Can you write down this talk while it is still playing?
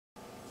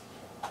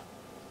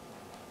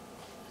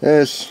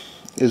This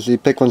is the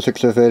PIC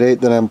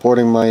 16588 that I'm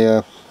porting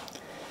my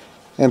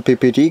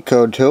MPPT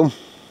code to.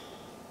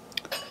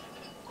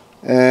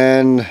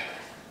 And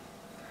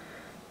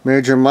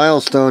major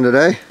milestone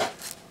today.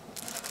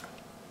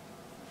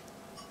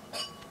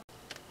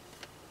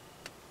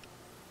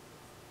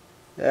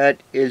 That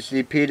is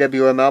the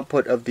PWM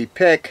output of the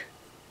PIC.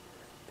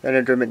 That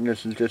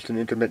intermittentness is just an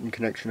intermittent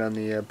connection on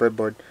the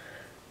breadboard.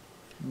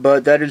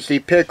 But that is the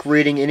PIC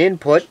reading in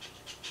input.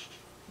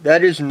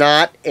 That is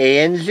not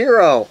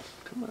AN0.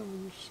 Come on, will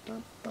you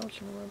stop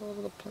bouncing around all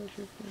over the place?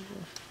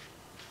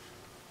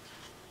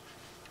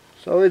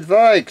 So is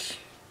Vikes.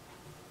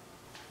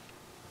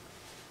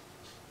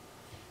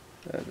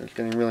 That's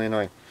getting really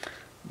annoying.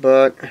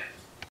 But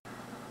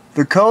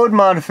the code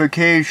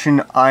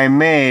modification I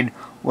made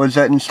was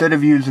that instead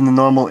of using the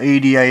normal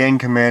ADIN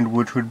command,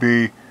 which would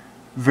be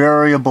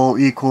variable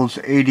equals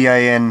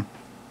ADIN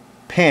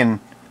pin,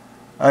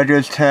 I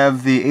just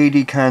have the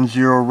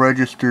ADCON0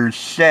 registers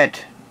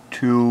set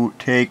to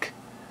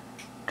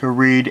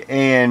read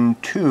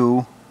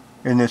AN2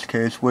 in this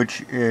case,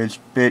 which is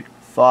bit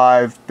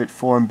 5, bit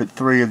 4, and bit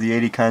 3 of the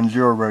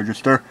ADCON0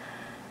 register,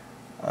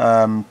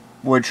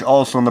 which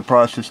also in the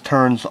process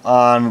turns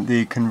on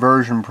the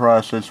conversion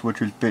process,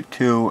 which is bit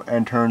 2,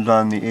 and turns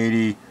on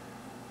the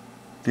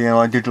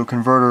analog digital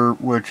converter,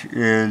 which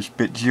is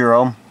bit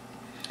 0,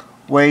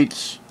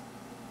 waits,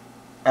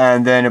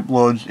 and then it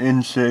loads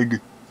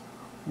INSIG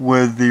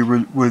with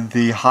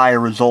the high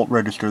result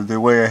register. The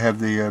way I have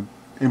the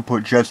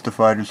input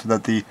justified is so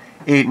that the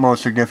 8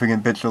 most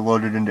significant bits are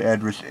loaded into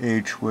address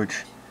H,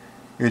 which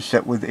is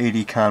set with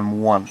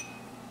ADCON1.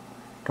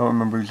 Don't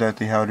remember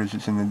exactly how it is,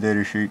 it's in the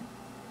datasheet.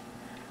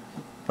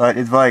 But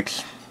it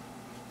Vikes.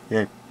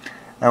 Yay.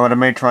 And what I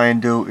may try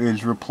and do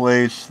is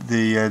replace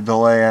the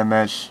delay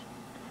MS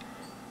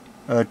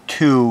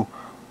 2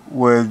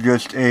 with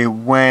just a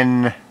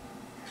when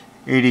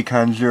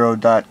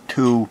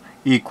ADCON0.2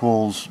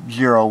 equals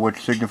 0,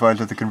 which signifies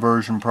that the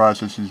conversion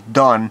process is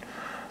done.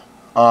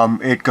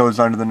 It goes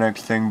on to the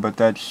next thing, but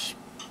that's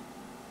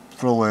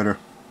for later.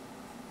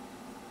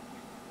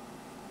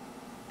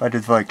 But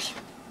it's Vikes.